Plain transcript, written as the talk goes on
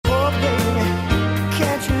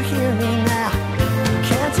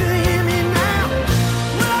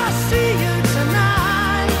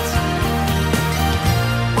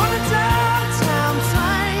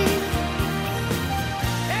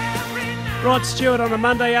Rod Stewart on a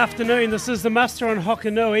Monday afternoon. This is the muster on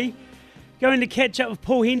Hokanui. Going to catch up with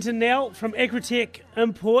Paul Henton now from Agritech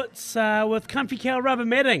Imports with Comfy Cow Rubber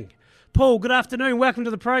Matting. Paul, good afternoon. Welcome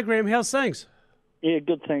to the program. How's things? Yeah,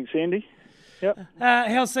 good, thanks, Andy. Yep.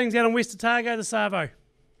 How's things out in West Otago, the Savo?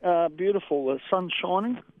 Beautiful. The sun's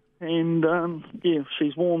shining, and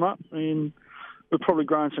she's warm up, and we're probably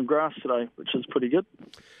growing some grass today, which is pretty good.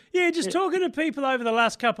 Yeah, just talking to people over the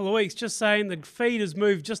last couple of weeks, just saying the feed has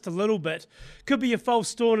moved just a little bit. Could be a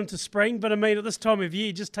false dawn into spring, but I mean, at this time of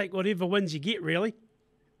year, just take whatever wins you get, really.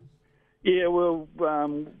 Yeah, we'll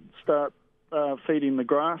start feeding the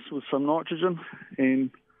grass with some nitrogen,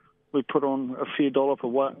 and we put on a fair dollop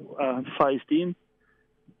of phased in,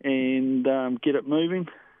 and get it moving,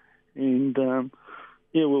 and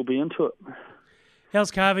we'll be into it.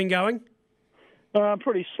 How's calving going?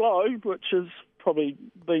 Pretty slow, which has probably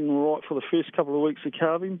been right for the first couple of weeks of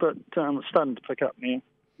calving, but it's starting to pick up now.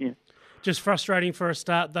 Yeah. Just frustrating for a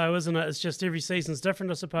start, though, isn't it? It's just every season's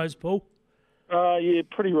different, I suppose, Paul. Yeah,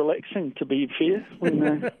 pretty relaxing, to be fair, when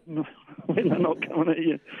they're not coming at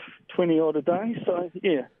you 20 odd a day. So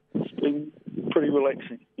yeah, it's been pretty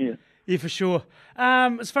relaxing. Yeah. Yeah, for sure.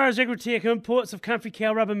 As far as Agritech Imports of Comfy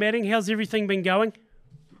Cow Rubber Matting, how's everything been going?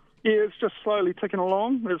 Yeah, it's just slowly ticking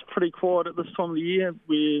along. It's pretty quiet at this time of the year,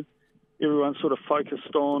 where everyone's sort of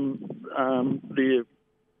focused on their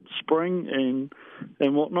spring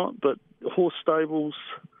and whatnot. But horse stables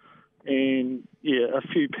and a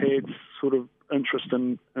few pads, sort of interest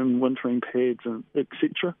in wintering pads and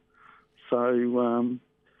etc. So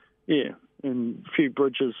and a few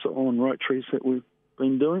bridges on rotaries that we've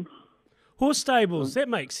been doing. Horse stables, that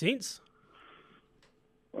makes sense.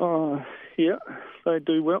 Yeah, they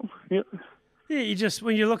do well. Yeah. Yeah, you just,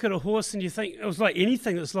 when you look at a horse and you think, it was like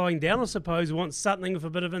anything that's lying down, I suppose, wants something with a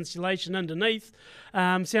bit of insulation underneath.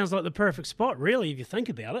 Sounds like the perfect spot, really, if you think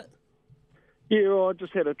about it. Yeah, well, I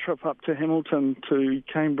just had a trip up to Hamilton to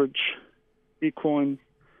Cambridge Equine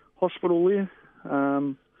Hospital there,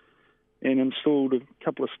 and installed a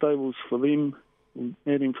couple of stables for them,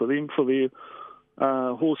 adding for them, for their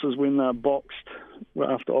horses when they're boxed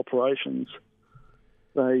after operations.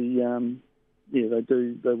 They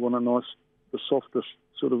want the softest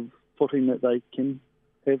sort of footing that they can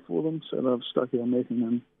have for them, so they've stuck our matting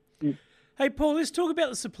in. Yeah. Hey, Paul, let's talk about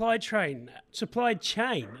the supply chain,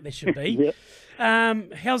 there should be.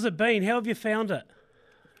 Yep. How's it been? How have you found it?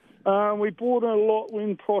 We bought a lot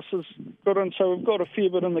when prices got in, so we've got a fair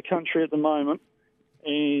bit in the country at the moment,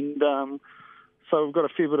 and so we've got a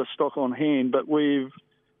fair bit of stock on hand, but for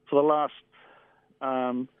the last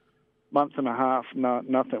month and a half,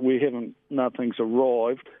 nothing's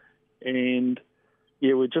arrived, and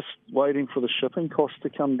we're just waiting for the shipping costs to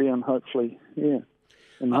come down, hopefully,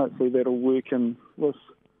 and hopefully that'll work in with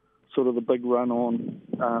sort of the big run on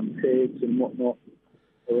pads and whatnot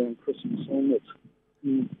around Christmas onwards.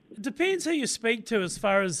 It depends who you speak to as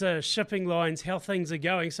far as shipping lines, how things are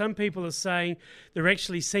going. Some people are saying they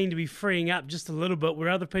actually seem to be freeing up just a little bit, where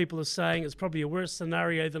other people are saying it's probably a worse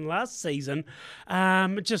scenario than last season.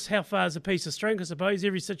 Just how far is a piece of string? I suppose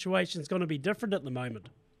every situation's going to be different at the moment.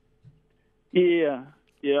 Yeah.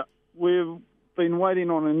 We've been waiting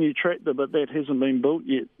on a new tractor, but that hasn't been built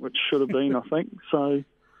yet, which should have been, I think. So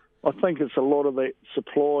I think it's a lot of that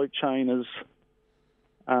supply chain is...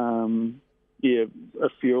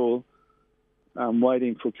 if you're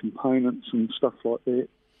waiting for components and stuff like that,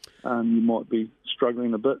 you might be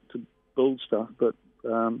struggling a bit to build stuff. But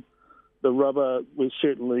the rubber, we're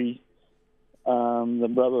certainly,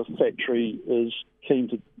 the rubber factory is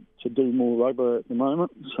keen to do more rubber at the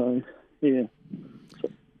moment. So,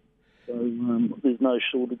 there's no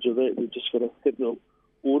shortage of that. We've just got to have the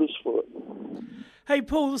orders for it. Hey,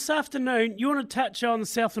 Paul, this afternoon, you want to touch on the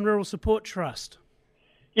Southland Rural Support Trust?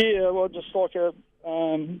 Yeah, well, I'd just like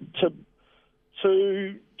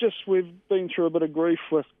we've been through a bit of grief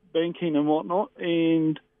with banking and whatnot,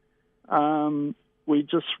 and we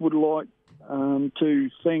just would like to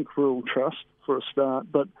thank Rural Trust for a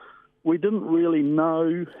start, but we didn't really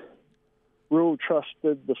know Rural Trust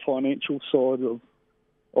did the financial side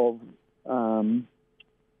of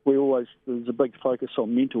there's a big focus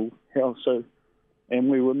on mental health, and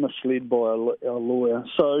we were misled by our lawyer.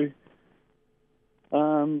 So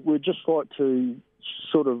we'd just like to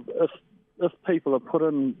sort of, if people are put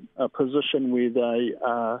in a position where they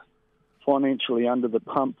are financially under the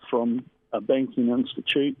pump from a banking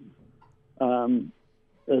institute,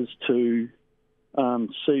 is to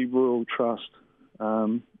see Rural Trust.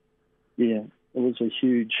 It was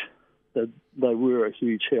they were a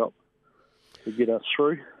huge help to get us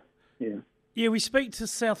through. Yeah. Yeah, we speak to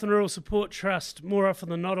South and Rural Support Trust more often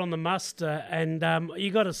than not on the muster, and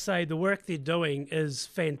you got to say the work they're doing is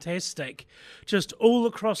fantastic. Just all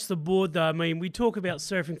across the board, though. I mean, we talk about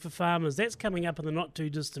surfing for farmers. That's coming up in the not too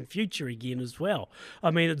distant future again as well.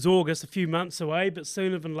 I mean, it's August, a few months away, but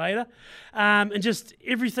sooner than later. And just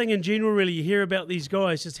everything in general, really, you hear about these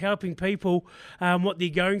guys just helping people what they're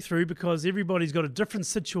going through, because everybody's got a different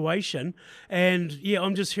situation. And yeah,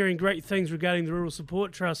 I'm just hearing great things regarding the Rural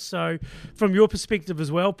Support Trust. So from your perspective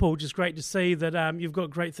as well, Paul, just great to see that you've got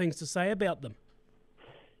great things to say about them.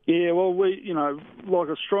 Yeah, well, we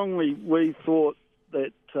thought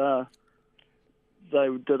that they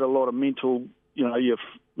did a lot of mental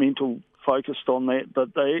focused on that,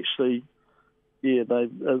 but they actually, it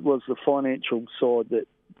was the financial side that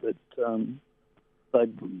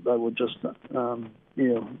they were just,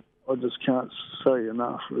 I just can't say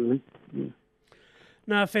enough, really. Yeah.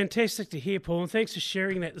 No, fantastic to hear, Paul, and thanks for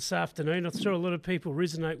sharing that this afternoon. I'm sure a lot of people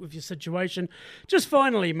resonate with your situation. Just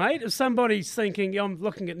finally, mate, if somebody's thinking, I'm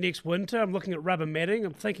looking at next winter, I'm looking at rubber matting,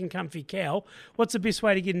 I'm thinking comfy cow, what's the best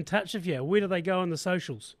way to get in touch with you? Where do they go on the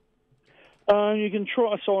socials? You can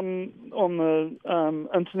try us on the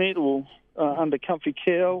internet or under Comfy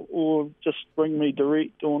Cow, or just ring me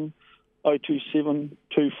direct on 027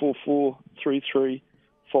 244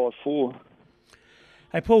 3354.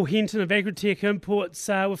 Hey, Paul Henton of Agritech Imports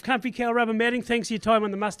with Comfy Cow Rubber Matting. Thanks for your time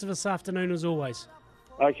on the muster this afternoon, as always.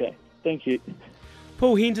 Okay, thank you.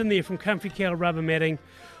 Paul Henton there from Comfy Cow Rubber Matting.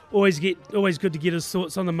 Always good to get his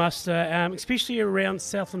thoughts on the muster, especially around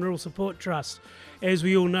South and Rural Support Trust. As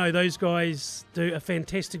we all know, those guys do a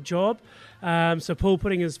fantastic job. So Paul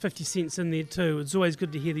putting his 50 cents in there too. It's always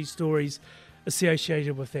good to hear these stories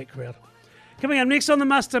associated with that crowd. Coming up next on the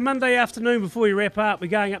muster, Monday afternoon before we wrap up, we're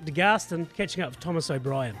going up to Garston, catching up with Thomas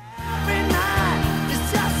O'Brien. Every night.